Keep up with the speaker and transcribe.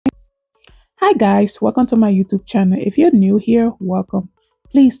Hi guys, welcome to my YouTube channel. If you're new here, welcome.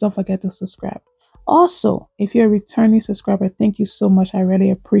 Please don't forget to subscribe. Also, if you're a returning subscriber, thank you so much. I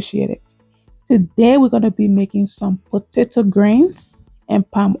really appreciate it. Today we're going to be making some potato grains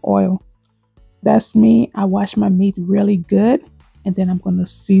and palm oil. That's me. I wash my meat really good and then I'm going to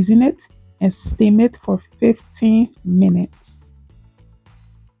season it and steam it for 15 minutes.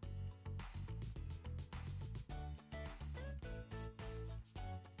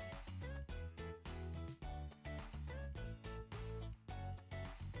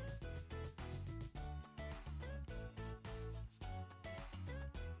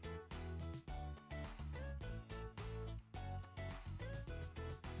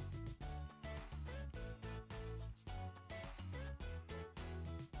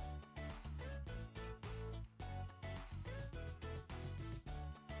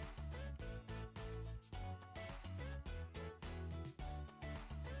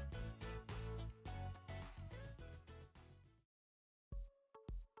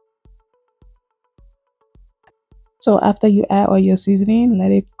 So after you add all your seasoning,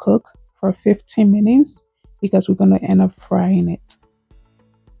 let it cook for 15 minutes because we're going to end up frying it.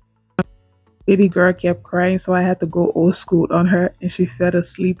 Baby girl kept crying, so I had to go old school on her and she fell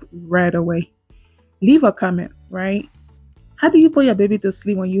asleep right away. Leave a comment, right? How do you put your baby to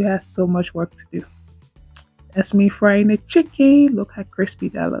sleep when you have so much work to do? That's me frying the chicken. Look how crispy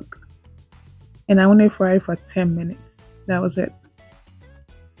that look. And I only fried it for 10 minutes. That was it.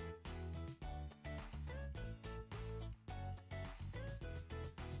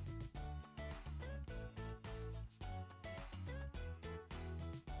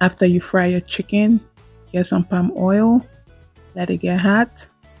 After you fry your chicken, get some palm oil, let it get hot,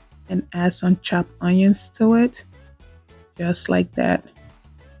 and add some chopped onions to it, just like that.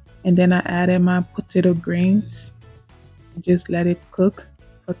 And then I added my potato grains. Just let it cook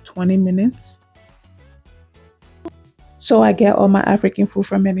for 20 minutes. So I get all my African food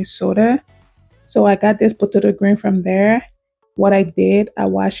from Minnesota. So I got this potato grain from there. What I did, I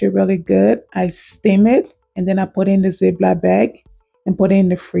wash it really good. I steam it, and then I put it in the Ziploc bag and put it in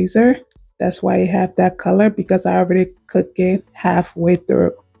the freezer. That's why it have that color, because I already cooked it halfway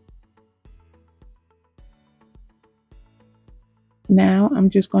through. Now I'm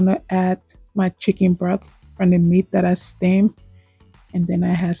just gonna add my chicken broth from the meat that I steamed, and then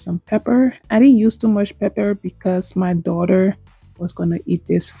I had some pepper. I didn't use too much pepper because my daughter was gonna eat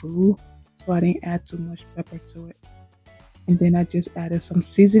this food, so I didn't add too much pepper to it. And then I just added some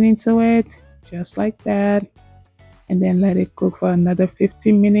seasoning to it, just like that. And then let it cook for another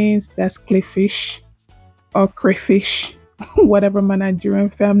 15 minutes. That's crayfish or crayfish, whatever my Nigerian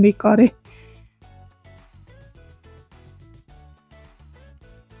family called it.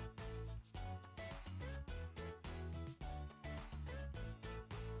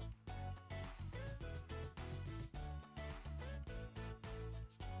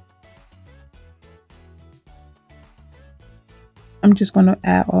 I'm just going to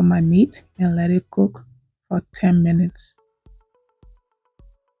add all my meat and let it cook for 10 minutes.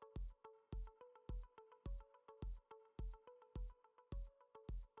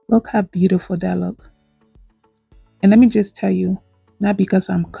 Look how beautiful that looks. And let me just tell you, not because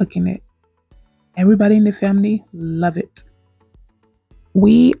I'm cooking it, everybody in the family love it.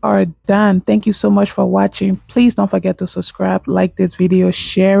 We are done. Thank you so much for watching. Please don't forget to subscribe, like this video,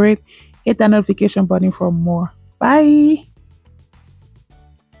 share it, hit that notification button for more. Bye.